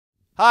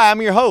Hi,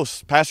 I'm your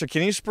host, Pastor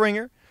Kenny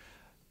Springer,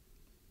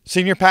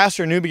 Senior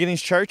Pastor of New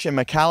Beginnings Church in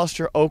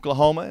McAlester,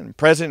 Oklahoma, and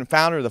President and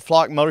Founder of the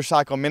Flock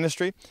Motorcycle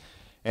Ministry.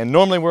 And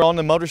normally we're on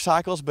the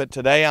motorcycles, but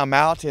today I'm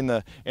out in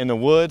the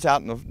woods,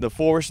 out in the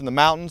forest and the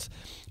mountains,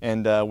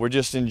 and we're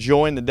just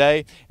enjoying the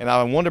day. And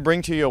I want to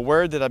bring to you a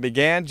word that I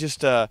began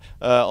just on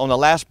the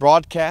last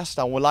broadcast.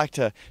 I would like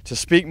to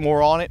speak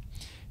more on it,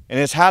 and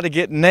it's how to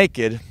get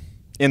naked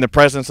in the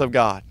presence of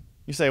God.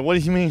 You say, what do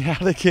you mean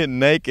how to get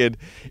naked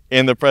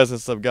in the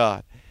presence of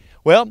God?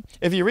 Well,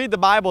 if you read the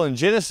Bible in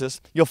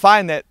Genesis, you'll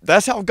find that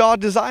that's how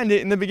God designed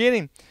it in the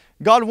beginning.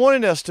 God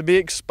wanted us to be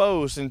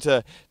exposed and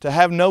to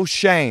have no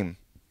shame.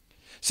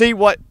 See,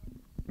 what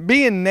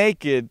being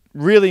naked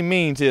really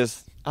means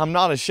is, I'm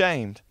not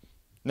ashamed.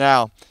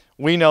 Now,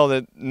 we know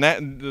that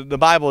the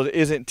Bible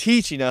isn't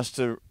teaching us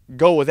to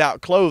go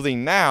without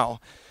clothing now.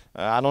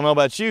 I don't know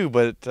about you,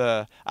 but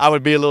I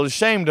would be a little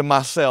ashamed of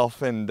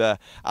myself, and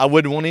I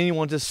wouldn't want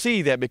anyone to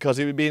see that because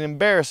it would be an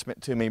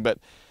embarrassment to me. But,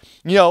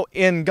 you know,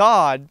 in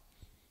God,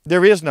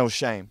 there is no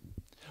shame.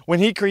 When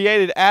He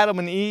created Adam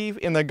and Eve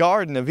in the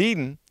Garden of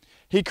Eden,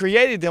 He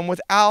created them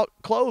without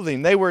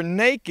clothing. They were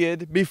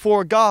naked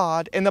before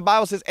God, and the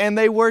Bible says, and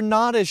they were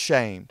not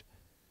ashamed.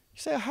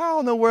 You say, how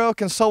in the world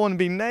can someone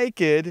be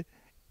naked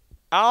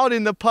out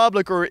in the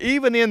public or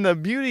even in the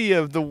beauty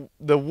of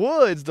the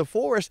woods, the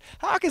forest?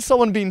 How can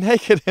someone be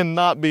naked and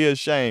not be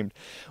ashamed?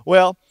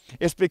 Well,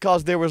 it's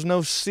because there was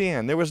no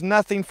sin. There was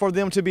nothing for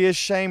them to be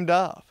ashamed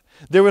of.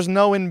 There was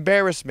no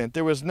embarrassment.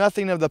 There was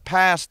nothing of the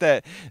past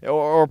that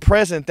or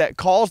present that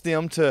caused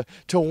them to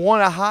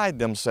want to hide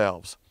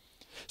themselves.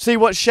 See,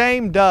 what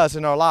shame does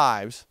in our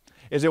lives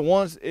is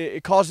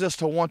it causes us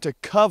to want to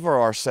cover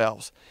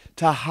ourselves,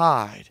 to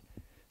hide.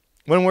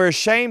 When we're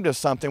ashamed of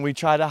something, we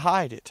try to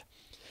hide it.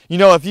 You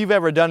know, if you've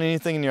ever done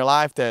anything in your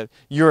life that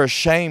you're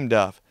ashamed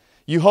of,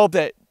 you hope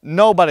that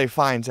nobody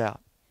finds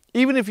out.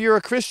 Even if you're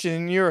a Christian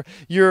and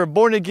you're a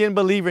born-again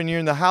believer and you're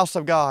in the house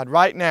of God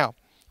right now,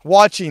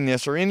 watching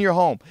this or in your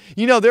home.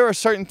 You know, there are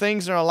certain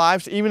things in our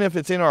lives, even if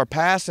it's in our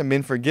past and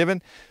been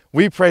forgiven,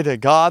 we pray to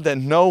God that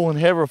no one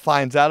ever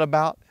finds out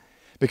about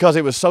because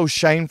it was so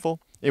shameful.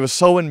 It was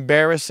so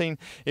embarrassing.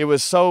 It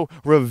was so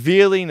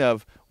revealing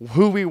of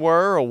who we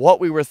were or what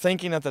we were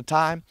thinking at the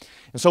time.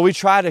 And so we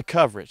try to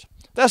cover it.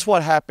 That's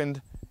what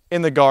happened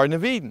in the Garden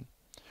of Eden.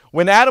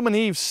 When Adam and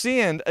Eve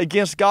sinned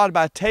against God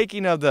by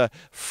taking of the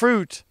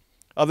fruit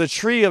of the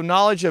tree of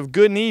knowledge of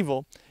good and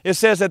evil, it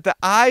says that the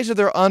eyes of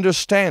their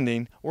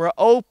understanding were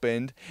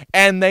opened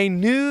and they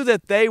knew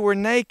that they were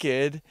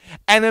naked,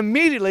 and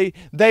immediately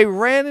they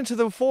ran into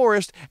the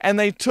forest and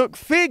they took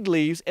fig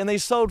leaves and they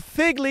sewed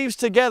fig leaves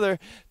together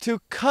to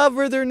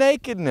cover their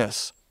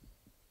nakedness.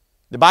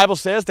 The Bible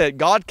says that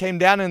God came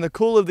down in the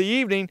cool of the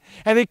evening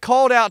and He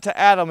called out to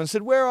Adam and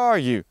said, "Where are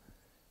you?"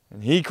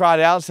 And he cried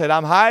out and said,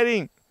 "I'm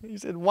hiding." He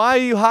said, "Why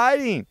are you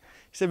hiding?"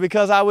 He said,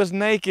 "Because I was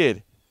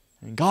naked."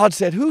 And God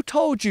said, "Who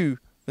told you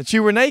that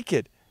you were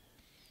naked?"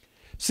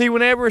 See,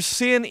 whenever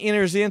sin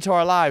enters into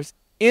our lives,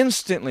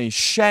 instantly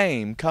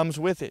shame comes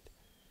with it.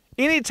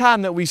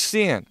 Anytime that we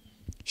sin,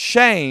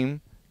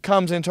 shame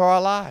comes into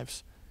our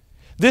lives.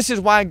 This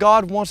is why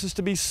God wants us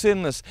to be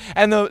sinless.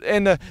 And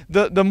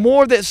the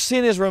more that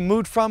sin is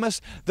removed from us,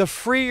 the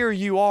freer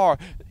you are.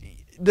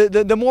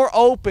 The more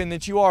open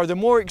that you are, the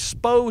more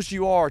exposed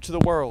you are to the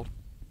world.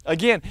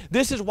 Again,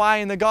 this is why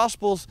in the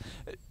Gospels,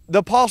 the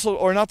apostle,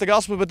 or not the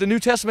gospel, but the New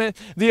Testament,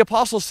 the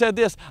apostle said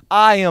this,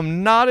 "I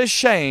am not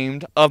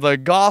ashamed of the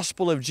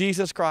gospel of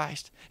Jesus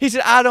Christ." He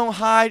said, I don't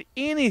hide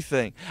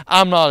anything.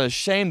 I'm not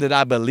ashamed that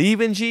I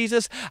believe in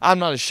Jesus. I'm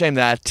not ashamed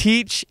that I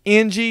teach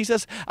in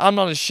Jesus. I'm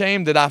not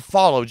ashamed that I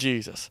follow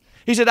Jesus.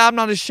 He said, I'm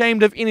not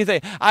ashamed of anything.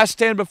 I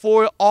stand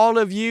before all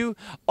of you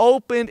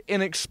open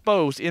and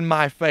exposed in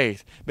my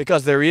faith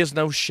because there is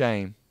no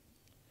shame.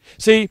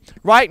 See,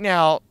 right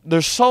now,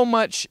 there's so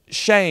much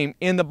shame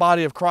in the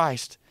body of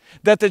Christ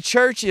that the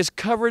church is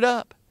covered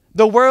up.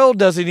 The world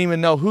doesn't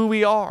even know who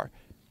we are.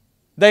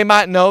 They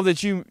might know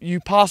that you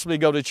possibly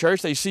go to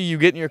church. They see you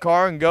get in your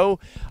car and go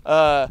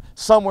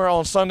somewhere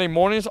on Sunday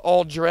mornings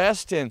all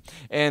dressed and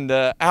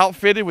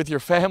outfitted with your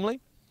family.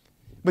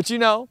 But you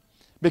know,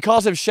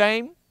 because of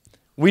shame,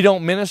 we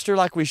don't minister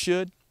like we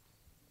should.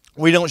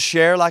 We don't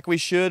share like we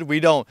should.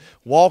 We don't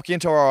walk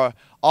into our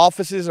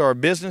offices or our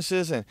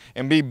businesses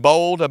and be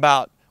bold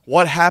about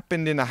what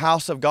happened in the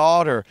house of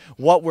God or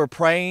what we're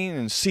praying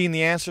and seeing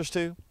the answers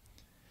to.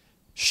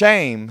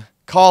 Shame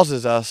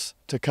causes us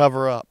to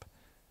cover up.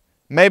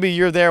 Maybe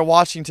you're there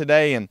watching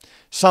today and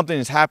something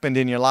has happened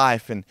in your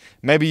life, and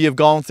maybe you've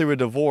gone through a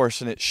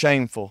divorce and it's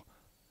shameful.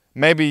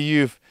 Maybe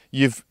you've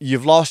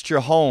lost your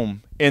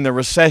home in the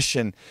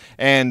recession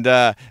and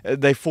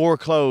they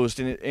foreclosed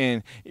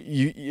and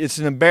it's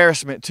an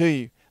embarrassment to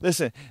you.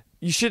 Listen,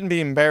 you shouldn't be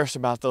embarrassed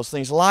about those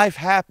things. Life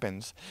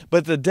happens,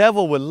 but the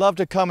devil would love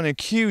to come and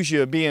accuse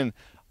you of being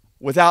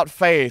without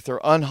faith or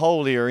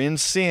unholy or in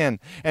sin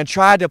and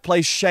try to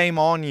place shame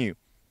on you.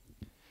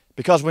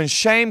 Because when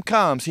shame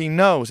comes, He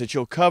knows that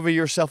you'll cover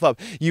yourself up.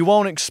 You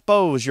won't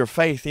expose your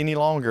faith any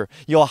longer.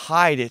 You'll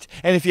hide it.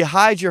 And if you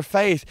hide your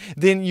faith,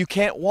 then you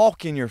can't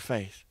walk in your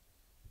faith.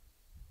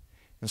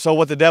 And so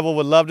what the devil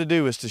would love to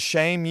do is to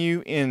shame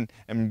you and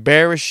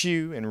embarrass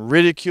you and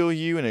ridicule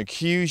you and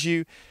accuse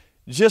you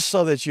just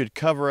so that you'd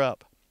cover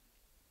up.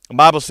 The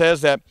Bible says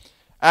that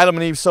Adam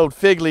and Eve sewed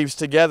fig leaves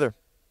together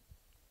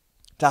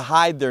to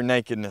hide their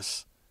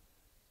nakedness.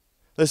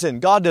 Listen,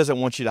 God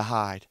doesn't want you to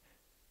hide.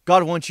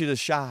 God wants you to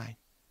shine.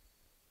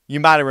 You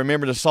might have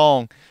remembered a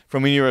song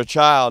from when you were a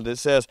child that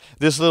says,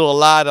 "This little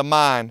light of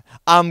mine,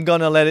 I'm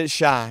going to let it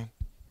shine.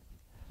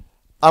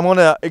 I'm going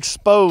to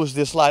expose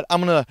this light.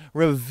 I'm going to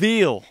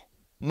reveal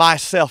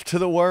myself to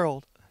the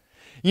world."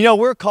 You know,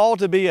 we're called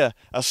to be a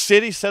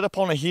city set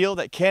upon a hill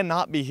that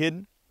cannot be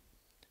hidden.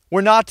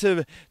 We're not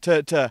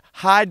to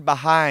hide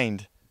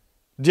behind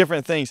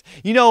different things.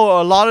 You know,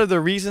 a lot of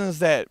the reasons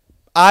that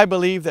I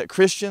believe that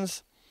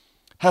Christians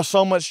have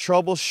so much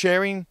trouble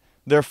sharing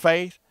their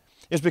faith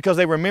is because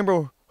they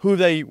remember who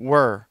they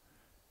were.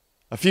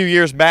 A few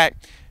years back,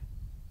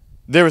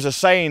 there was a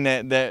saying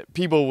that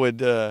people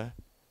would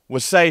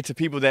say to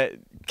people that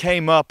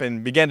came up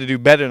and began to do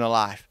better in their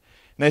life.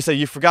 And they say,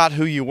 "You forgot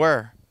who you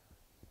were."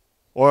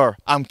 Or,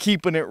 "I'm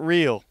keeping it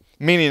real."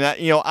 Meaning that,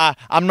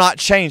 I'm not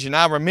changing.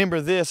 I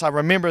remember this. I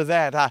remember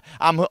that.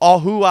 I'm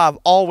all who I've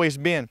always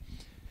been.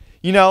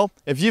 You know,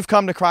 if you've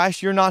come to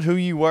Christ, you're not who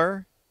you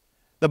were.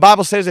 The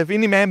Bible says, "If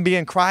any man be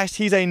in Christ,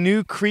 he's a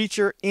new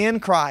creature in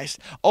Christ.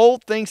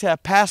 Old things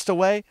have passed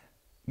away.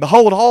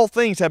 Behold, all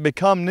things have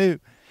become new."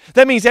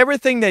 That means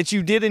everything that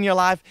you did in your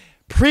life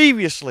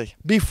previously,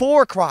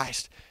 before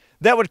Christ,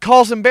 that would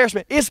cause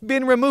embarrassment, it's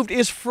been removed,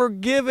 it's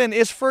forgiven,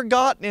 it's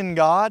forgotten in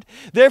God.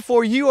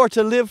 Therefore, you are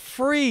to live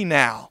free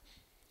now.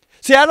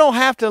 See, I don't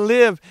have to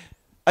live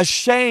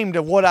ashamed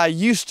of what I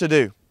used to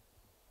do.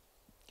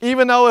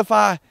 Even though if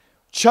I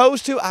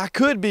chose to, I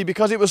could be,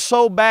 because it was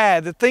so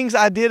bad. The things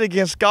I did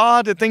against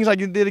God, the things I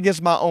did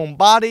against my own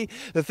body,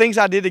 the things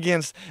I did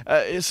against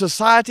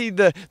society,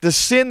 the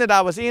sin that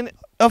I was in,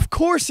 of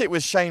course it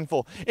was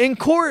shameful.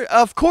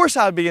 Of course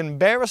I'd be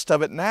embarrassed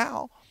of it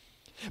now.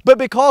 But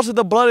because of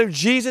the blood of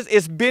Jesus,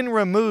 it's been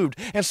removed.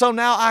 And so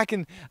now I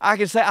can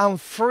say I'm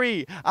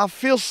free. I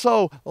feel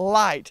so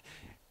light.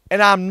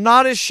 And I'm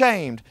not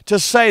ashamed to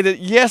say that,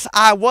 yes,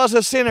 I was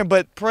a sinner,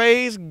 but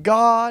praise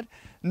God,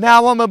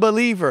 now I'm a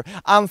believer.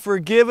 I'm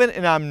forgiven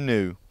and I'm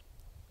new.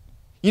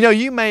 You know,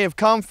 you may have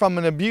come from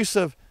an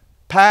abusive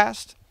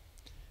past.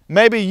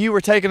 Maybe you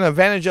were taken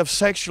advantage of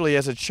sexually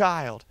as a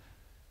child.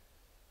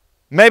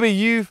 Maybe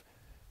you've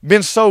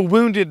been so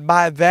wounded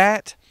by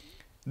that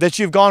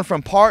you've gone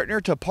from partner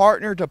to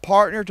partner to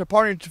partner to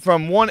partner,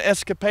 from one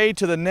escapade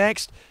to the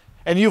next,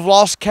 and you've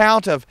lost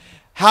count of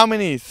how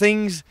many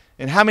things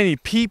and how many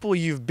people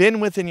you've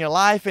been with in your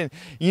life. And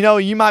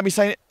you might be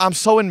saying, "I'm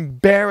so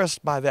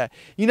embarrassed by that."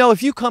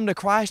 If you come to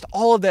Christ,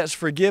 all of that's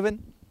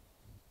forgiven.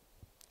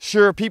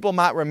 Sure, people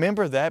might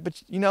remember that,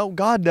 but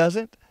God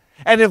doesn't.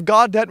 And if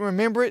God doesn't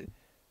remember it,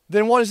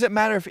 then what does it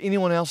matter if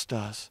anyone else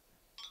does?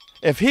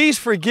 If He's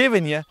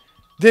forgiven you,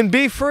 then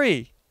be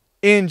free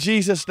in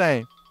Jesus'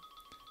 name.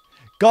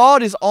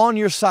 God is on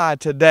your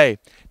side today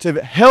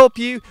to help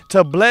you,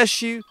 to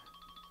bless you,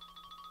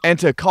 and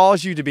to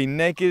cause you to be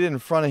naked in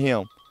front of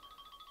Him,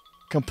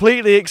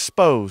 completely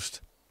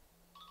exposed.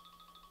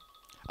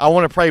 I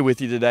want to pray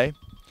with you today.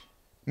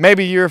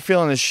 Maybe you're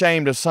feeling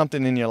ashamed of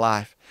something in your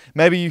life.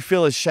 Maybe you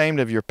feel ashamed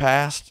of your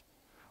past,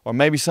 or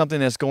maybe something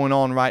that's going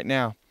on right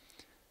now.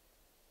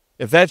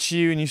 If that's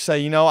you and you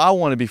say, I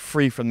want to be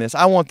free from this.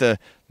 I want the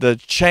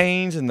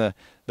chains and the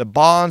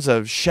bonds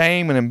of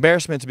shame and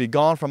embarrassment to be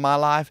gone from my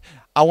life.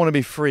 I want to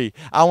be free.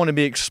 I want to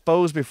be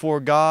exposed before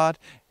God.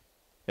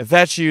 If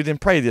that's you, then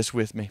pray this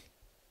with me.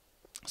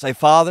 Say,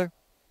 "Father,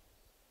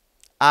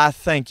 I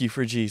thank you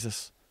for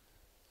Jesus.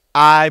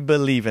 I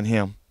believe in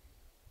Him.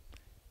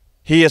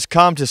 He has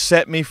come to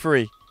set me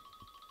free.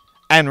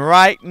 And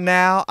right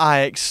now I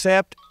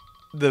accept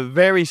the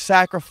very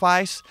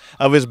sacrifice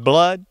of His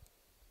blood.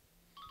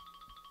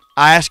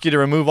 I ask you to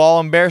remove all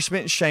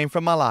embarrassment and shame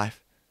from my life.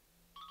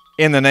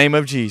 In the name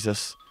of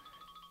Jesus,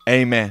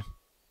 amen."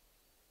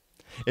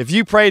 If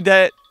you prayed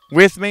that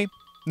with me,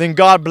 then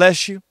God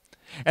bless you.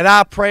 And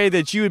I pray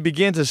that you would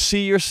begin to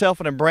see yourself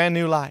in a brand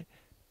new light.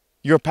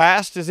 Your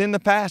past is in the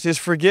past, is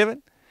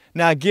forgiven.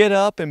 Now get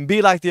up and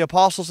be like the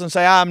apostles and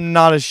say, "I'm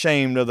not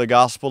ashamed of the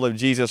gospel of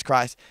Jesus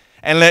Christ,"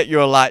 and let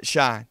your light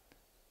shine.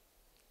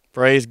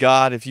 Praise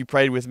God. If you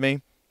prayed with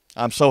me,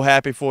 I'm so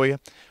happy for you.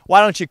 Why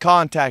don't you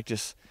contact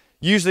us?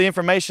 Use the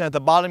information at the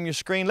bottom of your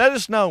screen. Let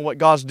us know what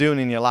God's doing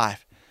in your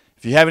life.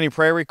 If you have any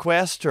prayer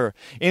requests or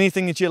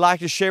anything that you'd like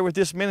to share with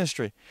this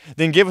ministry,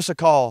 then give us a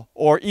call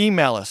or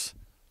email us.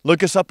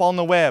 Look us up on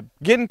the web.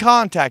 Get in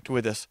contact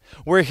with us.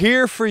 We're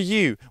here for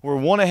you. We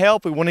want to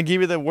help. We want to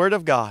give you the Word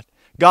of God.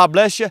 God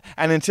bless you.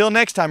 And until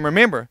next time,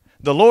 remember,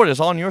 the Lord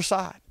is on your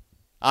side.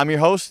 I'm your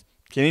host,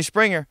 Kenny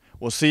Springer.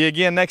 We'll see you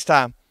again next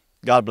time.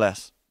 God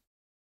bless.